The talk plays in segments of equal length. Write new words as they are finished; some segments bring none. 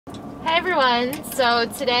Hi everyone, so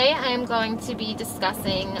today I'm going to be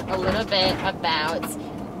discussing a little bit about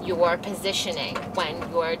your positioning when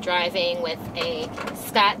you're driving with a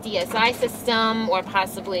Scott DSI system or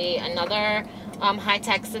possibly another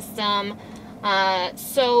high-tech system.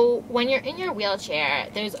 So when you're in your wheelchair,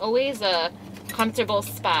 there's always a comfortable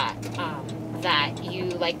spot that you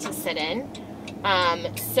like to sit in.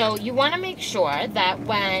 So you want to make sure that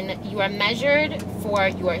when you are measured for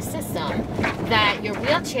your system, that your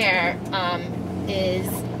wheelchair is,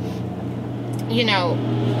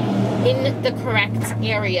 in the correct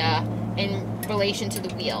area in relation to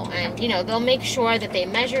the wheel. And, they'll make sure that they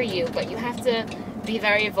measure you, but you have to be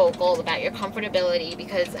very vocal about your comfortability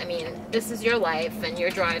because, this is your life and you're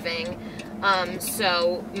driving.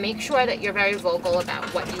 So make sure that you're very vocal about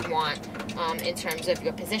what you want in terms of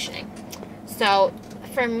your positioning. So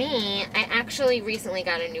for me, I actually recently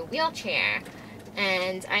got a new wheelchair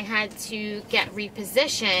and I had to get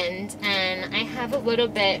repositioned, and I have a little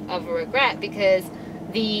bit of a regret because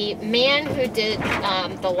the man who did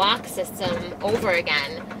the lock system over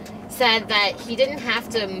again said that he didn't have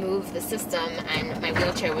to move the system and my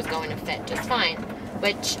wheelchair was going to fit just fine,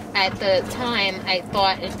 which at the time I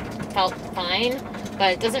thought it felt fine,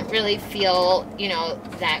 but it doesn't really feel,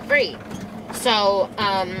 that great. So,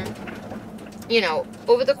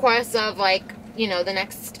 over the course of the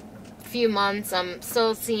next few months, I'm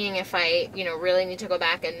still seeing if I, really need to go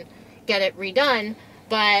back and get it redone.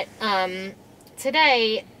 But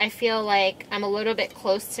today I feel like I'm a little bit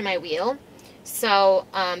close to my wheel. So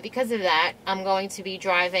because of that, I'm going to be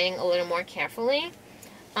driving a little more carefully.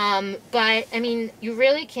 But you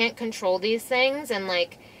really can't control these things, and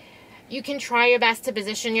you can try your best to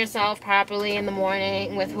position yourself properly in the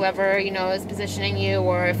morning with whoever, is positioning you,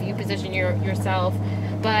 or if you position yourself.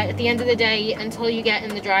 But at the end of the day, until you get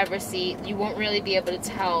in the driver's seat, you won't really be able to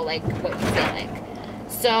tell, what you feel like.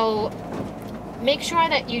 So make sure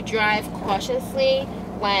that you drive cautiously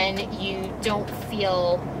when you don't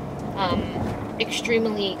feel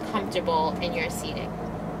extremely comfortable in your seating.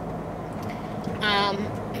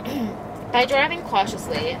 By driving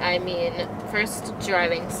cautiously, I mean first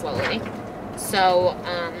driving slowly. So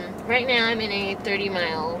right now I'm in a 30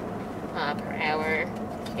 mile per hour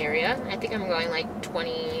area. I think I'm going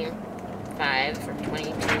 25 or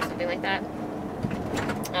 22, something like that.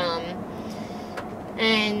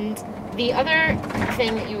 And the other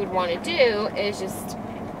thing that you would want to do is just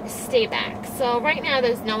stay back. So right now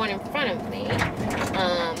there's no one in front of me,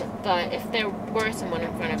 but if there were someone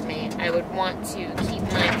in front of me, I would want to keep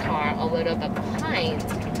my car a little bit behind,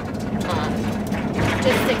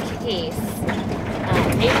 just in case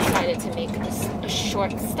they decided to make a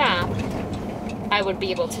short stop. I would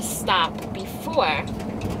be able to stop before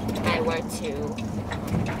I were to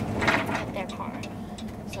hit their car.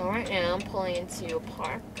 So right now I'm pulling into a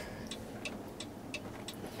park.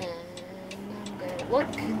 Look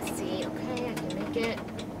and see, okay, I can make it.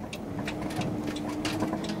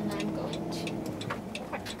 And I'm going to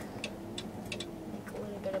park. Make a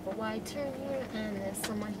little bit of a wide turn here, and there's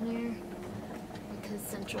someone here because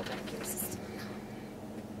central vacuum system.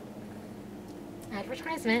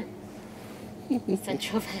 Advertisement.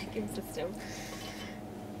 Central vacuum system.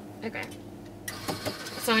 Okay.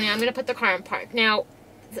 So now I'm going to put the car in park. Now,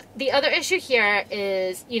 the other issue here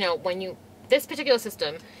is, when this particular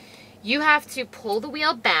system, you have to pull the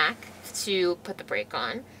wheel back to put the brake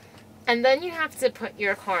on, and then you have to put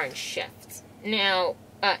your car in shift. Now,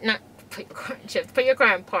 not put your car in shift, put your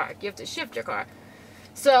car in park. You have to shift your car.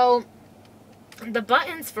 So, the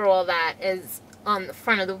buttons for all that is on the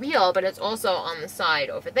front of the wheel, but it's also on the side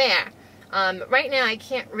over there. Right now, I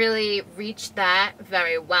can't really reach that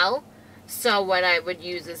very well, so what I would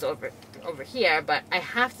use is over here, but I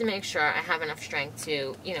have to make sure I have enough strength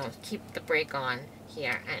to, keep the brake on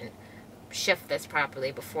here and shift this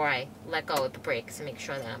properly before I let go of the brakes to make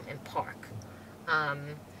sure that I'm in park.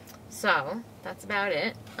 So that's about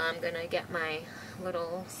it. I'm gonna get my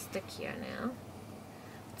little stick here now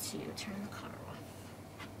to turn the car off.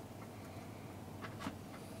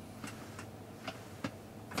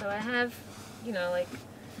 So I have,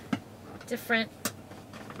 different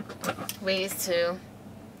ways to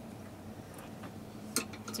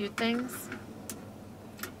do things.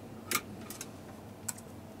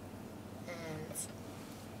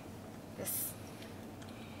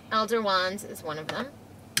 Elder Wands is one of them.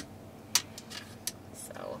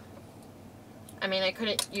 So, I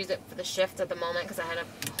couldn't use it for the shift at the moment because I had to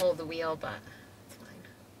hold the wheel, but it's fine.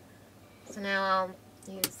 So now I'll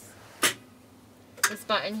use this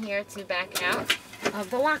button here to back out of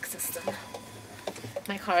the lock system.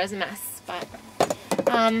 My car is a mess, but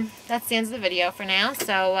that's the end of the video for now.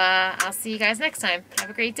 So I'll see you guys next time. Have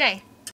a great day.